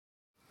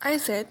I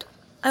said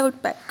I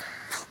would pack.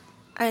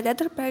 I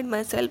rather pride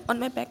myself on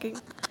my packing.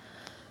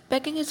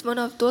 Packing is one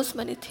of those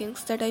many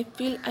things that I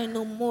feel I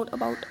know more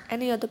about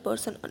any other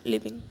person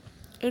living.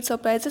 It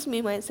surprises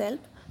me myself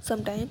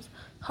sometimes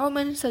how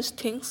many such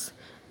things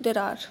there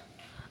are.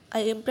 I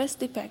impressed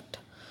the fact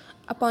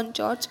upon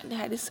George and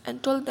Harris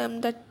and told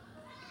them that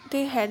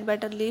they had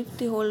better leave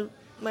the whole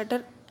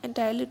matter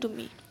entirely to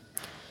me.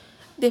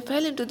 They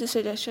fell into the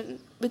suggestion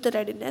with a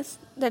readiness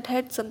that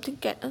had something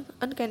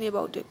uncanny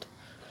about it.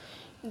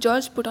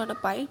 George put on a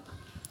pipe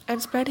and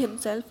spread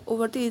himself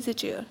over the easy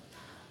chair,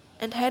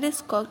 and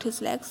Harris cocked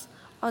his legs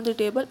on the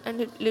table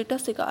and lit a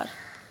cigar.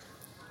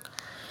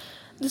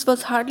 This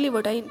was hardly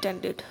what I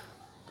intended.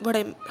 What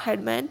I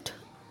had meant,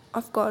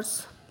 of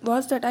course,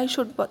 was that I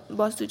should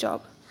boss the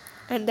job,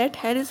 and that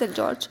Harris and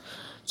George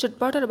should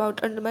potter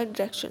about under my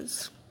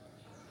directions.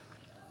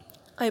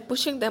 I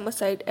pushing them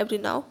aside every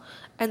now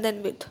and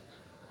then with,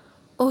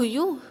 "Oh,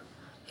 you?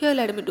 Here,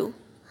 let me do."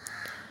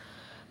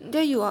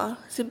 There you are,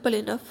 simple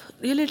enough,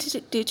 really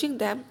teaching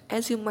them,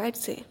 as you might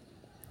say.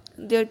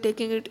 They're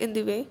taking it in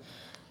the way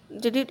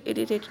they did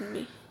irritate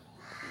me.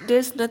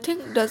 There's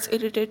nothing does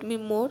irritate me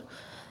more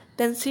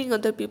than seeing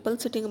other people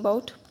sitting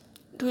about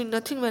doing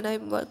nothing when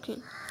I'm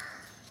working.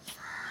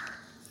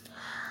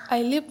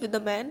 I lived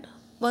with a man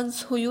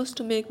once who used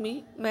to make me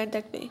mad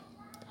that way.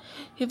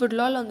 He would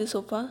loll on the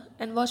sofa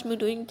and watch me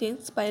doing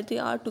things by the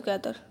hour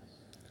together.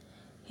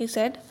 He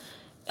said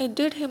it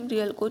did him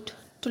real good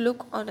to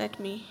look on at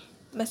me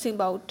messing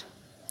about.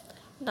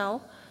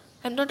 Now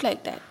I'm not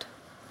like that.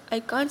 I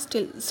can't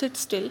still sit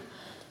still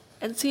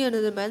and see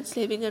another man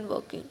slaving and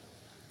working.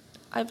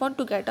 I want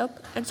to get up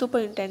and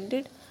superintend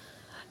it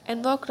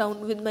and walk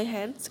round with my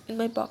hands in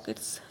my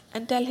pockets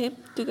and tell him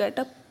to get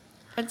up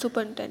and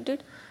superintend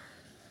it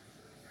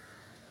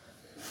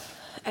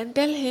and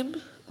tell him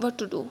what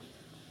to do.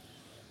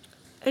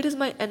 It is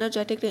my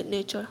energetic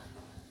nature.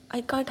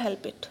 I can't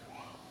help it.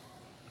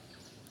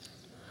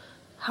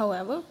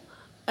 However,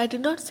 I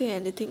did not say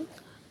anything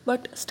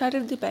but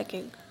started the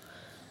packing.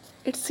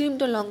 It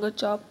seemed a longer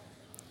job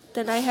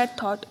than I had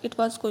thought it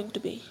was going to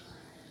be,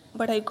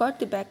 but I got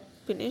the bag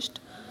finished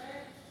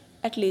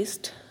at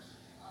least,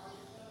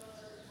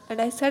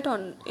 and I sat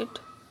on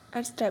it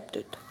and strapped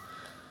it.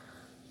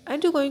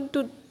 "Aren't you going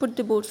to put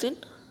the boots in?"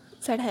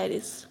 said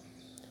Harris,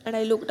 and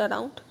I looked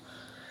around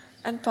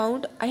and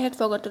found I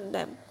had forgotten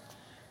them.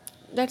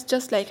 That's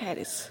just like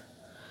Harris.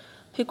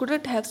 He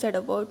couldn't have said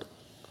a word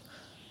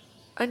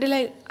until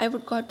I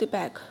would got the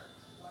bag.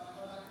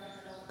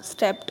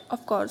 Strapped,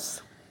 of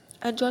course.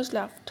 And George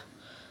laughed.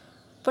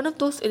 One of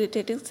those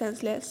irritating,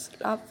 senseless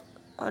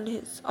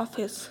laughs of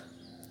his.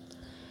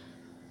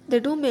 They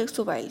do make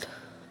so wild.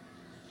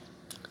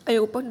 I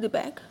opened the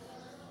bag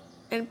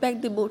and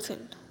packed the boots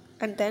in.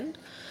 And then,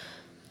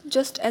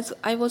 just as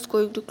I was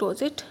going to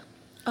close it,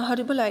 a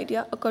horrible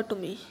idea occurred to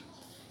me.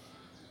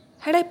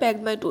 Had I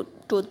packed my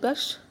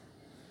toothbrush?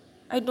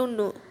 I don't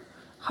know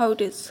how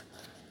it is,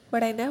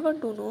 but I never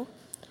do know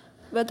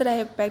whether I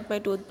have packed my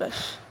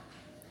toothbrush.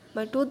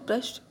 My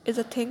toothbrush is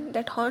a thing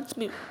that haunts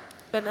me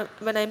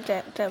when I'm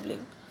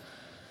traveling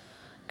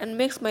and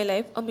makes my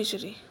life a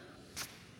misery.